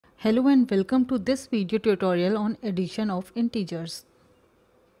Hello and welcome to this video tutorial on addition of integers.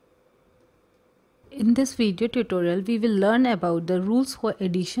 In this video tutorial, we will learn about the rules for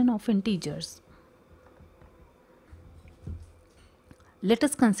addition of integers. Let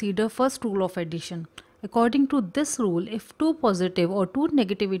us consider first rule of addition. According to this rule, if two positive or two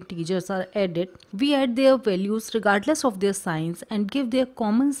negative integers are added, we add their values regardless of their signs and give their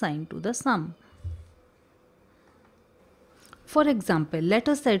common sign to the sum. For example, let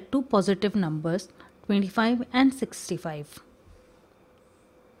us add two positive numbers 25 and 65.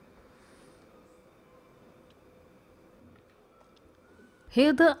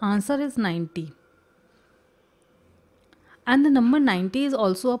 Here the answer is 90. And the number 90 is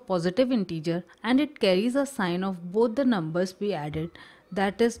also a positive integer and it carries a sign of both the numbers we added,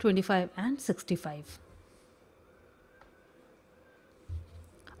 that is 25 and 65.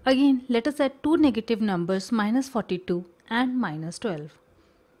 Again, let us add two negative numbers minus 42 and minus 12.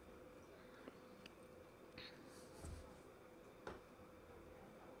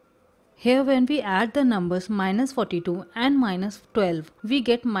 Here when we add the numbers minus 42 and minus 12, we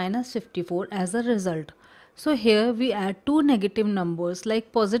get minus 54 as a result. So here we add two negative numbers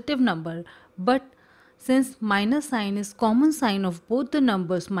like positive number, but since minus sign is common sign of both the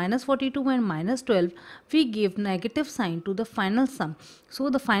numbers minus 42 and minus 12, we give negative sign to the final sum. So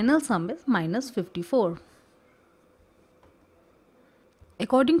the final sum is minus 54.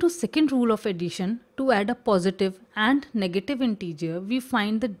 According to second rule of addition, to add a positive and negative integer, we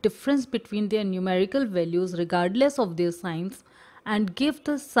find the difference between their numerical values regardless of their signs and give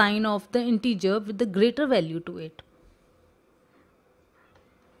the sign of the integer with the greater value to it.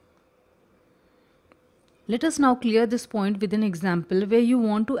 Let us now clear this point with an example where you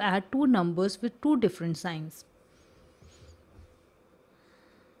want to add two numbers with two different signs.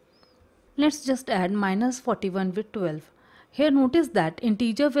 Let's just add minus 41 with 12. Here notice that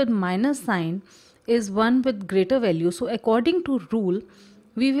integer with minus sign is one with greater value. So according to rule,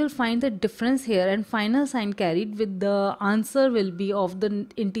 we will find the difference here and final sign carried with the answer will be of the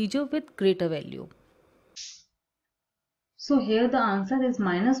integer with greater value. So here the answer is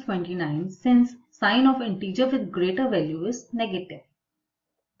minus 29 since sign of integer with greater value is negative.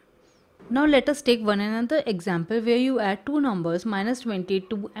 Now let us take one another example where you add two numbers minus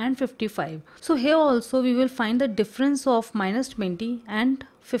 22 and 55. So here also we will find the difference of minus 20 and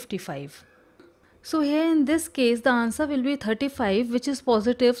 55. So here in this case the answer will be 35, which is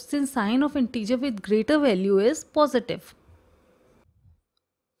positive since sign of integer with greater value is positive.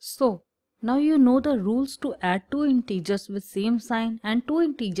 So now you know the rules to add two integers with same sign and two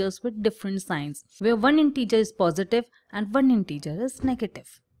integers with different signs, where one integer is positive and one integer is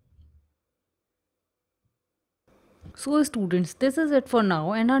negative. So students, this is it for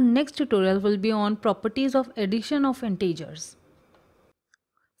now and our next tutorial will be on properties of addition of integers.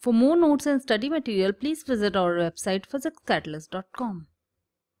 For more notes and study material, please visit our website physicscatalyst.com.